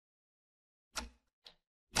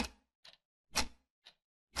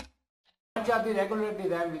Match are the regular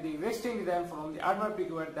design with the resting design from the Audemars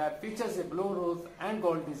Piguet that features a blue rose and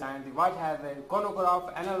gold design. The watch has a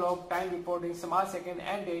chronograph, analog, time reporting, small second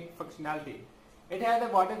and date functionality. It has a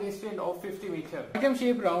water resistance of 50 meters. Item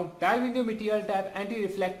shape round, dial window material type,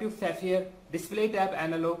 anti-reflective sapphire, display type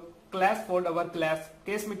analog, glass fold over glass,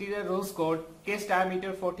 case material rose gold, case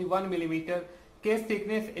diameter 41 mm, case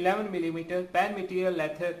thickness 11 mm, band material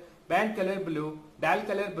leather, band color blue, dial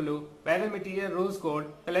color blue, bezel material rose gold,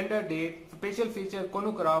 calendar date, special feature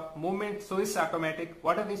chronograph, movement Swiss automatic,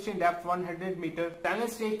 water resistant depth 100 meter,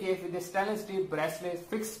 stainless steel case with a stainless steel bracelet,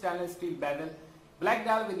 fixed stainless steel bezel, black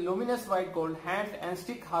dial with luminous white gold hand and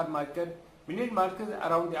stick hard marker, minute markers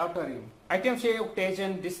around the outer rim. Item shape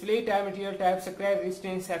occasion, display type material type, scratch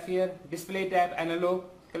resistant sapphire, display type analog,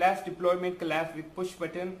 glass deployment glass with push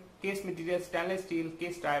button, case material stainless steel,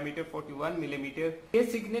 case diameter 41 mm,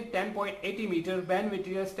 case thickness 10.80 meter, band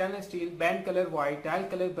material stainless steel, band color white, dial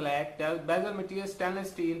color black, bezel material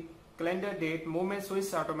stainless steel, calendar date, movement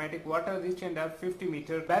Swiss automatic, water resistant depth 50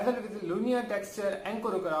 meter, bezel with linear texture and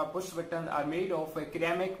chronograph. Push buttons are made of a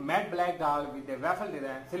ceramic matte black dial with a waffle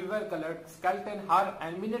design, silver colored skeleton harp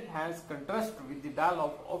and minute hands contrast with the dial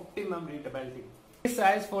of optimum readability. Case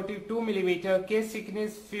size 42 mm, case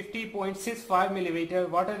thickness 50.65 mm,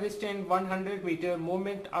 water resistant 100 meter,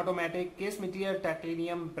 movement automatic, case material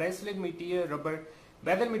titanium, bracelet material rubber,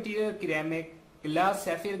 bezel material ceramic, glass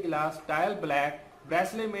sapphire glass, dial black,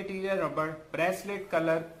 bracelet material rubber, bracelet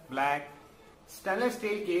color black, stainless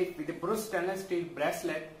steel case with a brushed stainless steel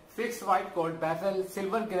bracelet, fixed white gold bezel,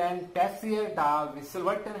 silver grand tapestry dial with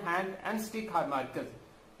silverton hand and stick hard markers,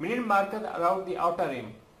 minute markers around the outer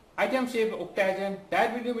rim. Item shape octagon,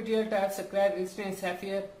 dial window material type scratch resistant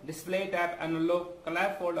sapphire, display type analog,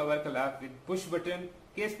 glass fold over glass with push button,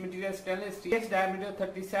 case material stainless steel, case diameter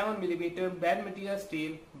 37 mm, band material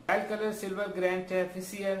steel, dial color silver grand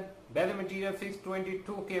taffesia, bezel material fixed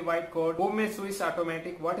 22K white gold, movement Swiss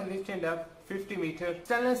automatic, water resistant depth 50 meter,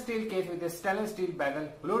 stainless steel case with a stainless steel bezel,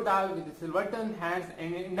 blue dial with silverton hands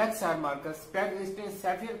and index hard markers, scratch resistant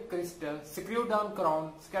sapphire crystal, screw down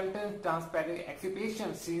crown, skeleton transparent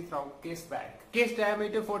exhibition seen through case back. Case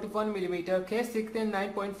diameter 41 mm, case thickness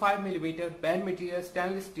 9.5 mm, band material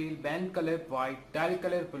stainless steel, band color white, dial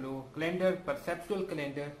color blue, calendar perceptual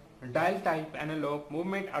calendar, dial type analog,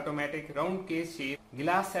 movement automatic, round case shape,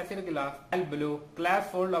 glass sapphire glass, dial blue,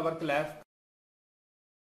 glass fold over glass.